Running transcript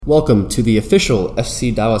Welcome to the official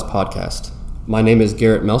FC Dallas podcast. My name is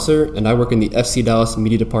Garrett Melser, and I work in the FC Dallas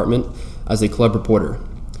media department as a club reporter.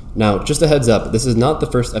 Now, just a heads up, this is not the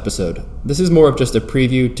first episode. This is more of just a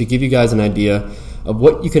preview to give you guys an idea of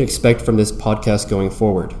what you can expect from this podcast going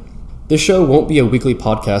forward. This show won't be a weekly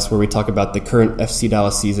podcast where we talk about the current FC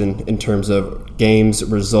Dallas season in terms of games,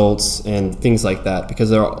 results, and things like that, because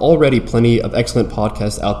there are already plenty of excellent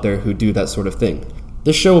podcasts out there who do that sort of thing.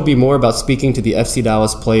 This show will be more about speaking to the FC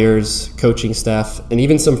Dallas players, coaching staff, and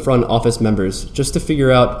even some front office members, just to figure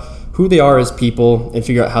out who they are as people and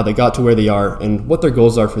figure out how they got to where they are and what their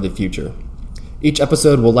goals are for the future. Each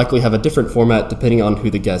episode will likely have a different format depending on who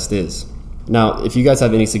the guest is. Now, if you guys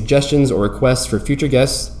have any suggestions or requests for future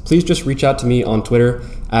guests, please just reach out to me on Twitter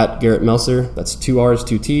at Garrett Melser. That's 2 R's,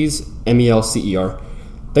 2 T's, Melcer.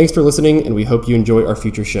 Thanks for listening, and we hope you enjoy our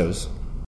future shows.